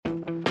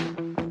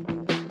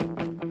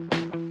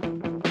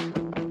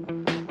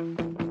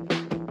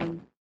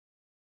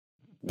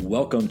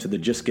Welcome to the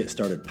Just Get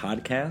Started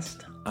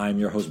podcast. I'm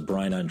your host,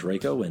 Brian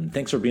Andreyko, and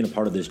thanks for being a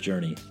part of this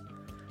journey.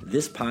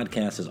 This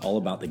podcast is all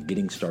about the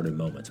getting started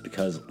moments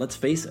because, let's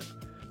face it,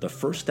 the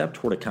first step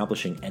toward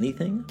accomplishing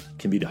anything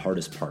can be the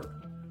hardest part.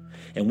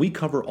 And we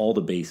cover all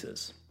the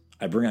bases.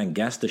 I bring on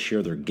guests to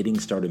share their getting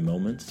started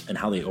moments and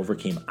how they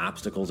overcame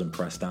obstacles and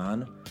pressed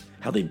on,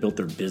 how they built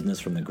their business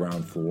from the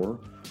ground floor,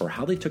 or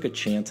how they took a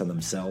chance on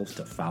themselves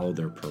to follow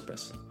their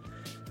purpose.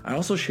 I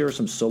also share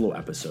some solo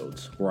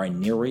episodes where I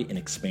narrate and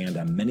expand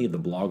on many of the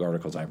blog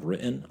articles I've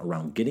written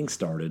around getting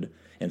started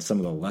and some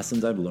of the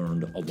lessons I've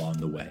learned along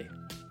the way.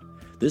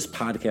 This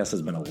podcast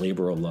has been a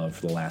labor of love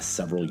for the last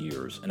several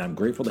years, and I'm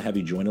grateful to have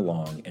you join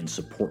along and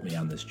support me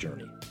on this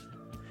journey.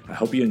 I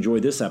hope you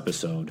enjoy this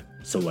episode,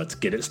 so let's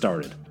get it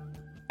started.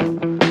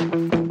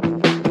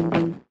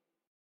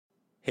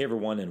 Hey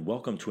everyone, and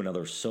welcome to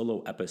another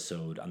solo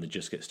episode on the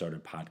Just Get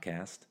Started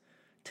podcast.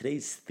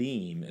 Today's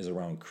theme is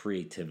around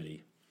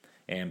creativity.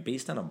 And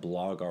based on a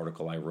blog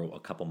article I wrote a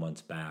couple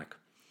months back,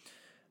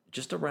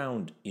 just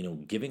around,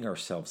 giving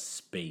ourselves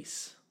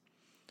space.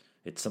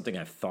 It's something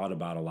I've thought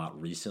about a lot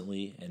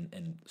recently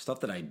and stuff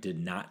that I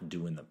did not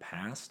do in the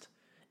past,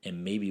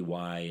 and maybe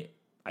why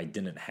I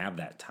didn't have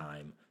that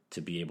time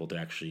to be able to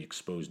actually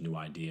expose new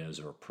ideas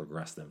or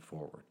progress them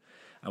forward.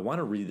 I want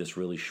to read this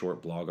really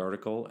short blog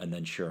article and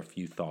then share a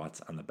few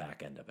thoughts on the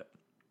back end of it.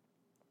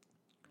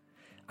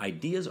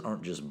 Ideas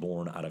aren't just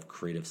born out of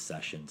creative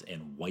sessions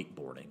and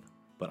whiteboarding,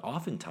 but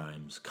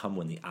oftentimes come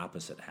when the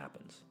opposite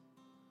happens.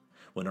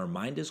 When our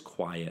mind is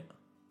quiet,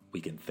 we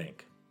can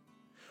think.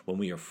 When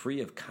we are free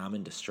of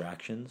common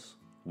distractions,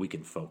 we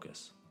can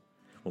focus.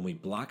 When we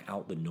block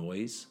out the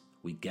noise,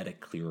 we get a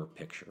clearer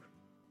picture.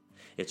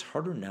 It's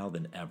harder now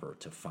than ever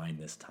to find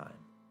this time,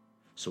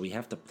 so we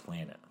have to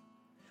plan it.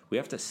 We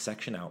have to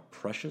section out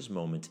precious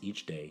moments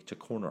each day to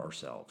corner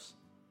ourselves.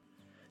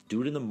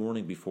 Do it in the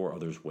morning before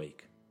others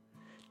wake.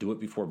 Do it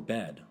before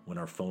bed when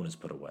our phone is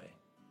put away.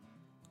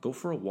 Go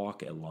for a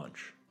walk at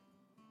lunch.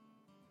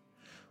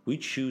 We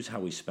choose how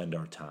we spend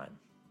our time.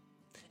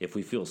 If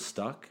we feel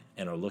stuck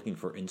and are looking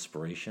for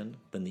inspiration,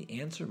 then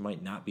the answer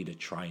might not be to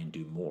try and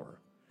do more.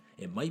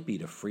 It might be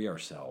to free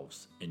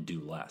ourselves and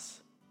do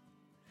less.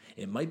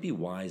 It might be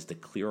wise to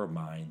clear our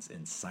minds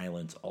and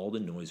silence all the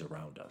noise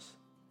around us.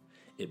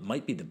 It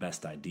might be the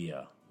best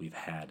idea we've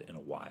had in a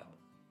while.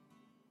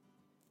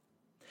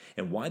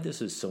 And why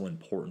this is so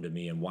important to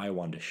me and why I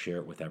wanted to share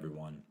it with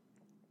everyone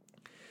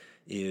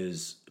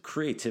is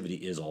creativity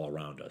is all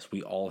around us.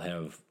 We all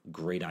have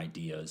great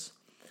ideas,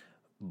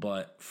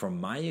 but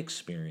from my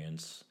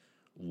experience,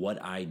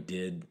 what I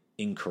did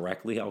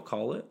incorrectly, I'll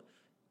call it,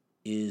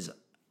 is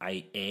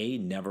I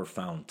never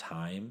found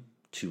time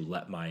to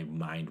let my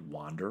mind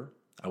wander.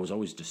 I was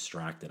always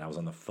distracted. I was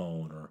on the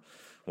phone or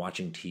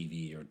watching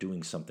TV or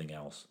doing something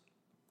else.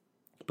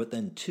 But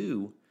then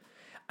two,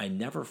 I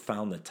never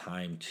found the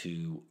time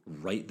to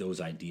write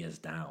those ideas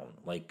down.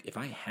 Like if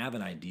I have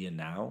an idea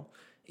now,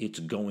 it's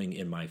going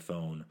in my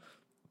phone,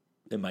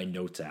 in my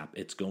notes app.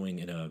 It's going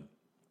in a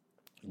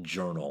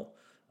journal.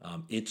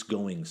 It's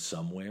going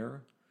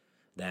somewhere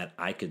that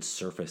I could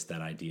surface that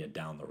idea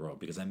down the road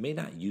because I may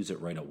not use it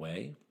right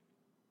away,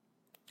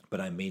 but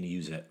I may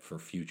use it for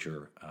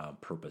future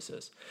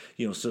purposes.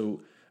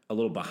 So a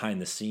little behind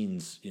the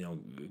scenes,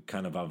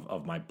 kind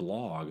of my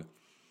blog,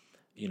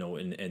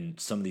 and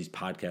some of these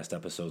podcast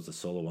episodes, the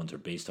solo ones, are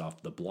based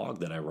off the blog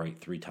that I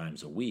write 3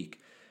 times a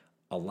week.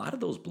 A lot of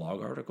those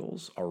blog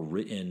articles are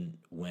written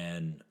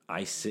when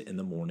I sit in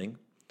the morning.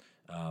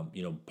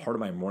 Part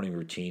of my morning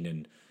routine,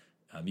 and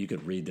you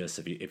could read this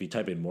if you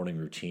type in morning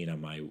routine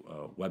on my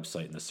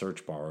website in the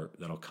search bar,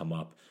 that'll come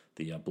up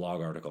the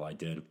blog article I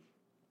did.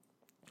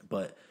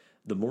 But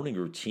the morning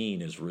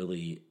routine is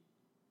really,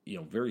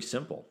 very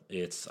simple.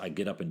 It's I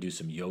get up and do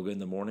some yoga in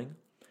the morning,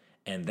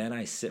 and then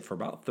I sit for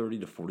about 30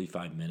 to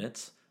 45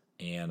 minutes,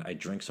 and I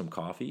drink some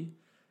coffee,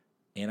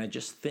 and I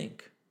just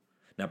think.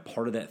 Now,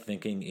 part of that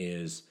thinking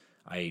is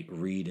I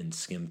read and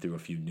skim through a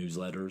few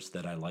newsletters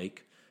that I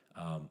like.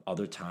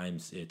 Other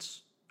times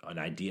it's an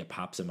idea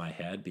pops in my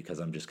head because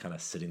I'm just kind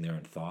of sitting there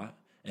in thought,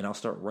 and I'll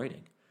start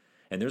writing.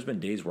 And there's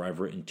been days where I've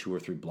written 2 or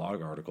 3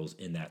 blog articles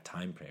in that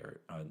time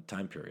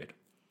period.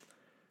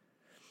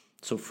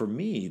 So for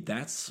me,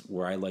 that's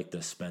where I like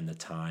to spend the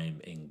time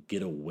and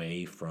get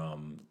away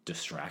from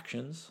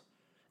distractions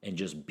and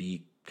just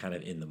be kind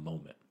of in the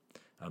moment.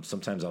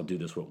 Sometimes I'll do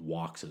this with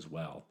walks as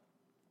well.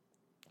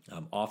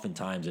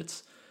 Oftentimes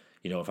it's,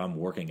 if I'm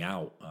working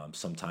out,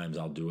 sometimes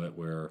I'll do it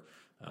where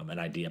an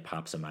idea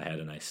pops in my head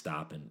and I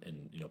stop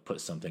and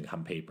put something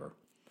on paper.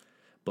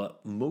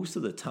 But most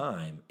of the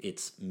time,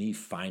 it's me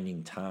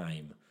finding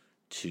time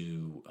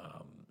to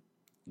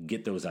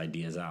get those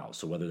ideas out.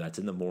 So whether that's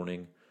in the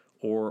morning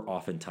or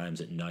oftentimes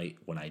at night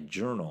when I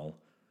journal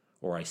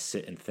or I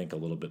sit and think a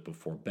little bit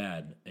before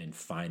bed and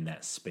find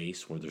that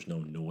space where there's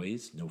no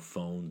noise, no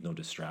phones, no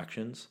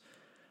distractions,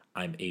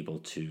 I'm able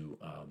to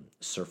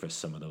surface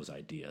some of those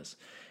ideas,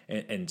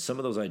 and some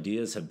of those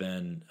ideas have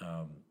been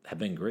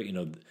great.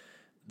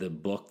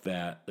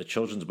 The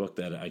children's book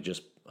that I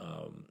just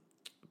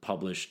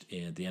published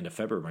at the end of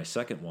February, my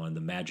second one,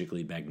 The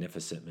Magically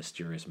Magnificent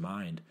Mysterious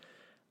Mind,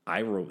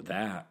 I wrote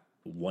that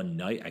one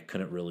night. I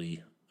couldn't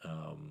really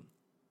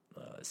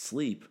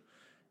sleep,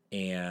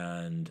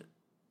 and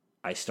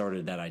I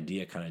started that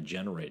idea kind of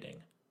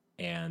generating,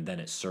 and then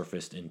it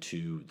surfaced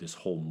into this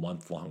whole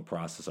month-long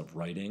process of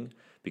writing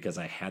because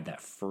I had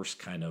that first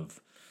kind of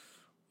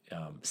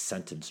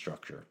sentence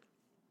structure.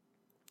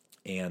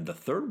 And the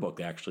third book,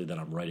 actually, that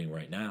I'm writing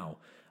right now,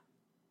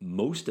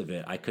 most of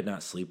it, I could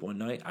not sleep one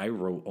night. I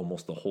wrote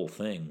almost the whole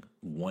thing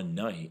one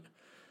night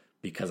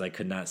because I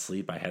could not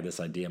sleep. I had this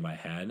idea in my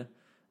head,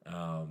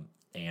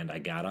 and I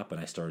got up and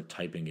I started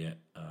typing it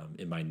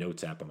in my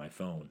notes app on my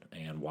phone.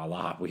 And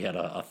voila, we had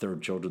a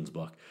third children's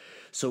book.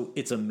 So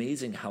it's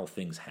amazing how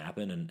things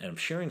happen. And I'm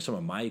sharing some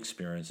of my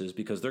experiences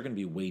because they're going to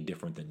be way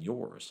different than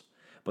yours.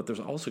 But there's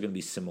also going to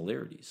be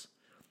similarities.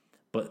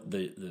 But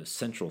the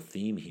central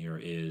theme here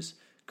is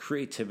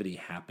creativity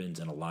happens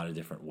in a lot of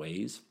different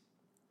ways.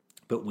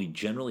 But we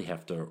generally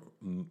have to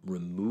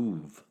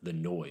remove the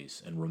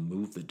noise and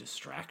remove the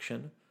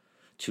distraction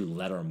to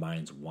let our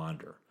minds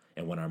wander.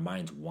 And when our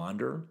minds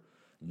wander,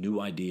 new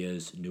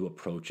ideas, new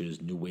approaches,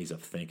 new ways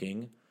of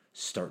thinking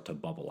start to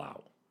bubble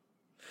out.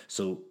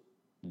 So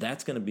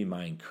that's going to be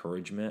my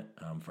encouragement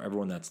for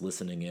everyone that's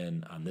listening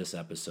in on this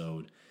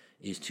episode,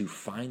 is to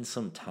find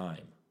some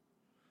time.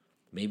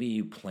 Maybe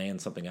you plan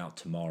something out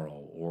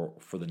tomorrow or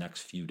for the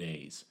next few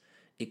days.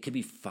 It could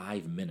be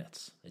 5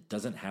 minutes. It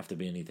doesn't have to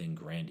be anything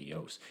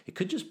grandiose. It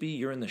could just be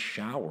you're in the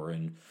shower,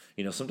 and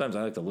sometimes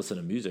I like to listen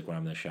to music when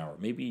I'm in the shower.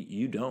 Maybe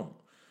you don't.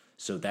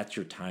 So that's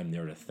your time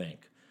there to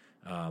think.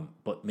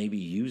 But maybe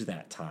use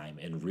that time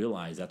and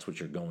realize that's what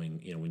you're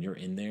going, when you're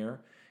in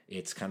there,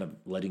 it's kind of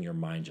letting your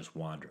mind just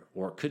wander.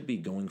 Or it could be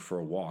going for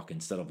a walk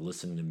instead of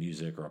listening to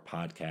music or a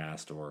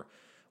podcast or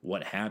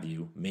what have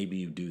you. Maybe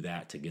you do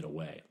that to get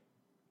away.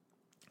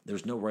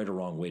 There's no right or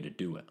wrong way to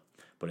do it,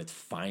 but it's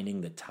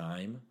finding the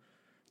time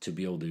to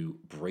be able to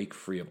break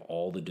free of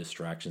all the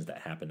distractions that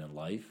happen in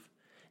life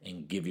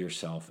and give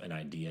yourself an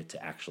idea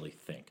to actually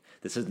think.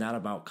 This is not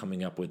about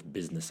coming up with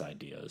business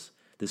ideas.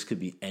 This could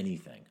be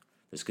anything.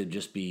 This could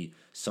just be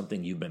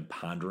something you've been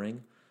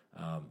pondering.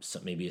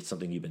 Maybe it's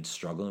something you've been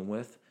struggling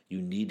with. You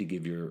need to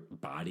give your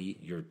body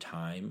your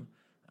time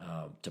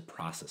to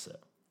process it.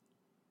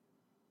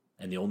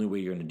 And the only way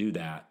you're going to do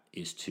that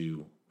is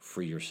to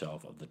free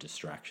yourself of the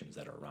distractions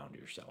that are around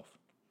yourself.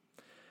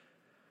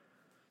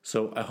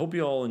 So I hope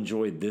you all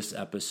enjoyed this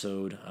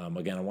episode.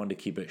 Again, I wanted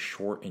to keep it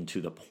short and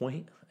to the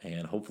point,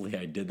 and hopefully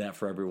I did that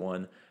for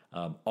everyone.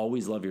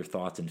 Always love your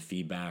thoughts and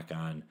feedback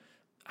on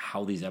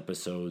how these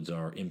episodes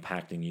are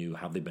impacting you,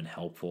 how they've been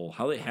helpful,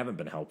 how they haven't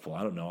been helpful.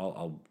 I don't know.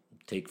 I'll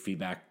take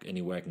feedback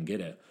any way I can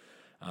get it.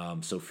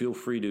 So feel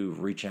free to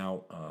reach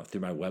out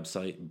through my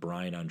website,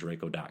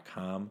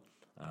 brianondraco.com,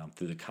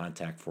 through the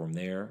contact form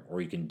there, or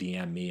you can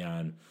DM me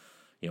on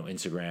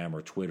Instagram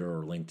or Twitter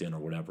or LinkedIn or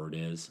whatever it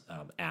is,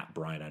 at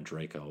Brian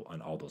Ondraco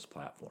on all those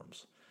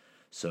platforms.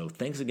 So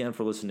thanks again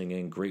for listening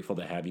in. Grateful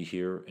to have you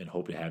here and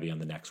hope to have you on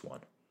the next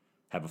one.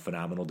 Have a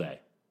phenomenal day.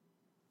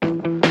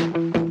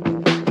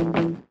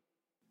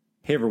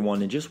 Hey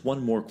everyone, and just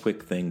one more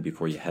quick thing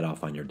before you head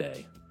off on your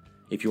day.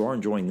 If you are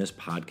enjoying this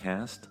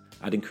podcast,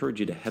 I'd encourage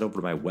you to head over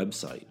to my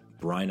website,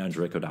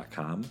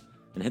 brianondraco.com,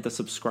 and hit the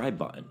subscribe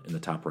button in the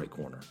top right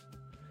corner.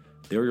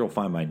 There you'll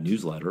find my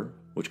newsletter,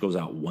 which goes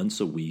out once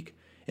a week,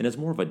 and is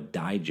more of a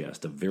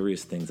digest of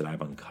various things that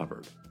I've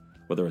uncovered,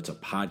 whether it's a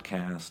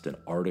podcast, an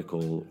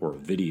article, or a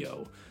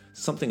video,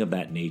 something of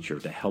that nature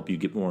to help you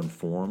get more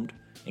informed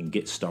and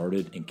get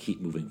started and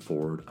keep moving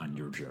forward on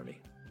your journey.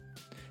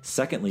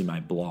 Secondly,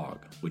 my blog,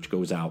 which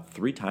goes out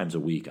 3 times a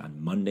week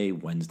on Monday,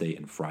 Wednesday,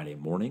 and Friday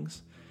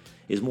mornings,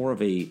 is more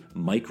of a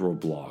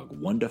microblog,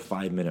 1 to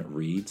 5 minute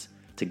reads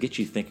to get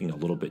you thinking a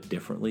little bit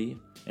differently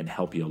and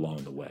help you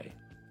along the way.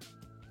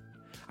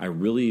 I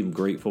really am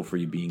grateful for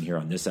you being here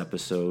on this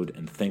episode,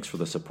 and thanks for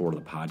the support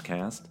of the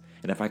podcast.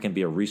 And if I can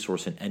be a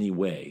resource in any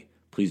way,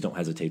 please don't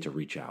hesitate to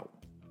reach out.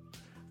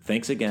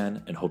 Thanks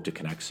again, and hope to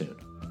connect soon.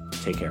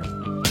 Take care.